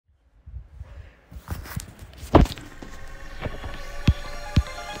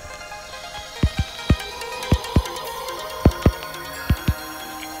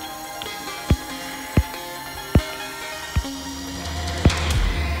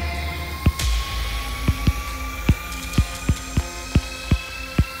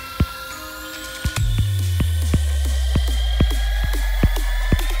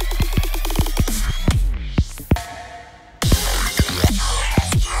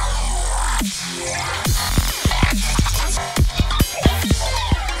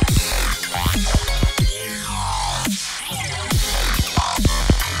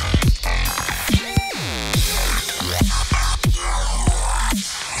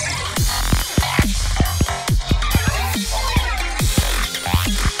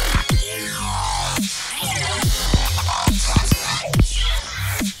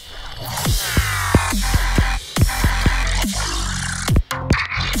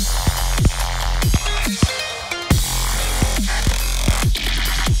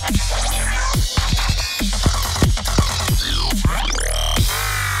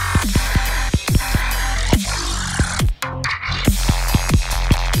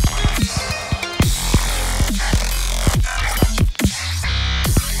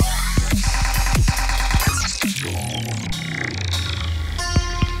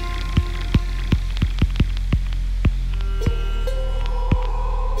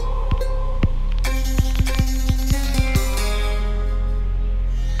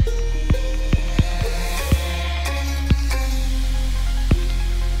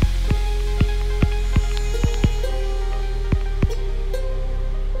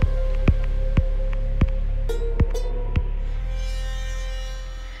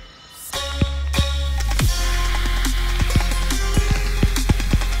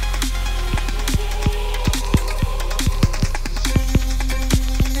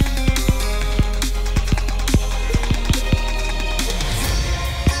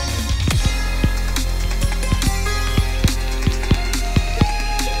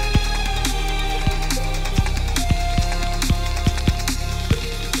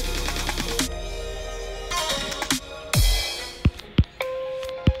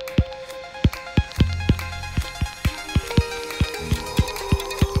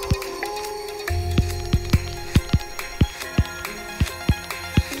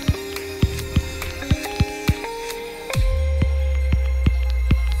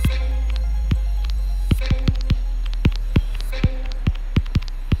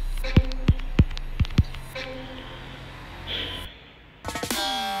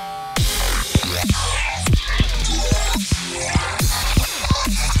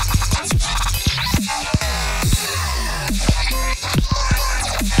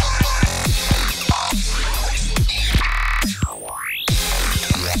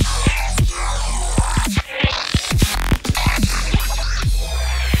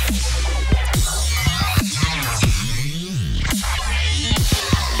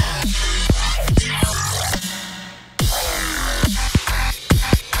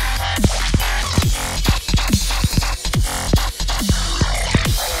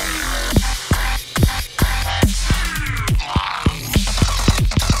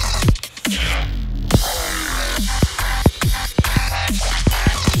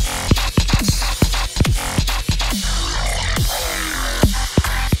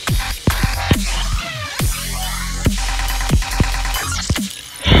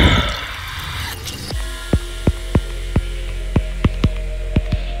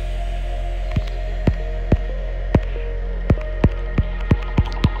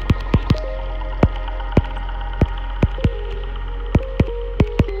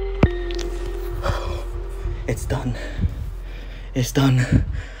It's done. It's done.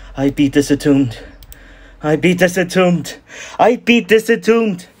 I beat Disentombed. I beat Disentombed. I beat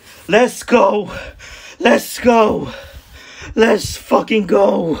Disentombed. Let's go. Let's go. Let's fucking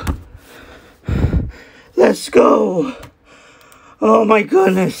go. Let's go. Oh my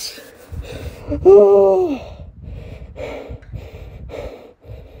goodness. Oh.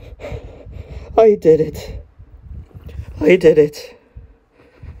 I did it. I did it.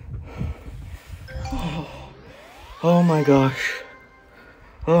 Oh my gosh.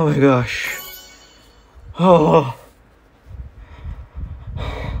 Oh my gosh. Oh.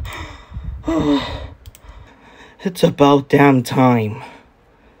 Oh. It's about damn time.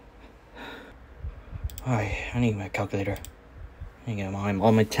 Alright, I need my calculator. I need to get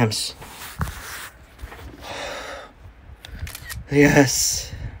all my temps.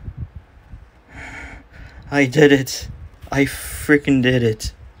 Yes. I did it. I freaking did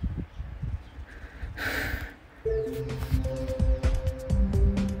it.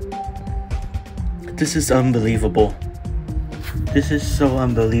 This is unbelievable. This is so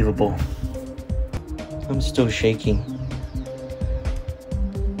unbelievable. I'm still shaking.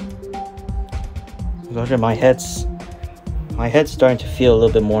 Gosh, my head's starting to feel a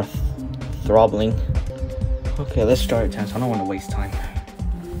little bit more throbbling. Okay, let's start it, Tense. I don't want to waste time.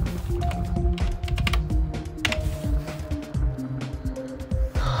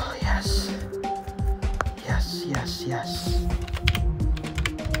 Oh, yes. Yes, yes, yes.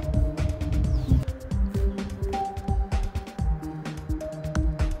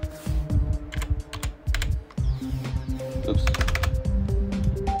 Oops.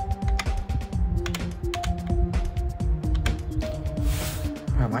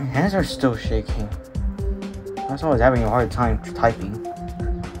 Oh, my hands are still shaking. That's why I was having a hard time typing.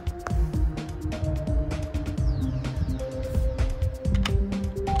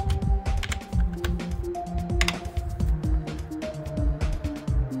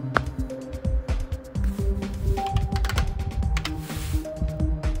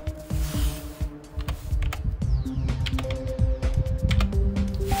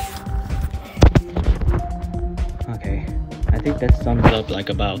 Okay, I think that sums up like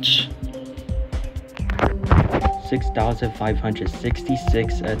about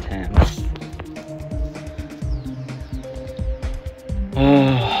 6,566 attempts.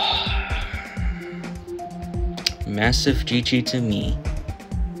 Oh, massive GG to me.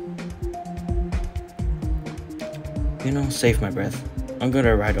 You know, save my breath. I'm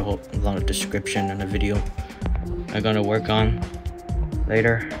gonna write a lot of description in the video I'm gonna work on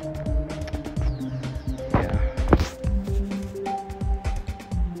later.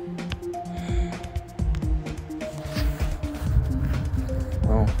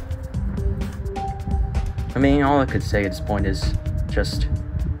 I mean, all I could say at this point is just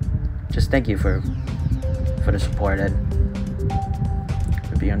thank you for the support and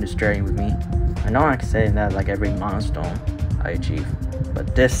for being on this journey with me. I know I can say that like every milestone I achieve,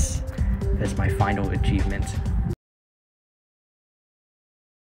 but this is my final achievement.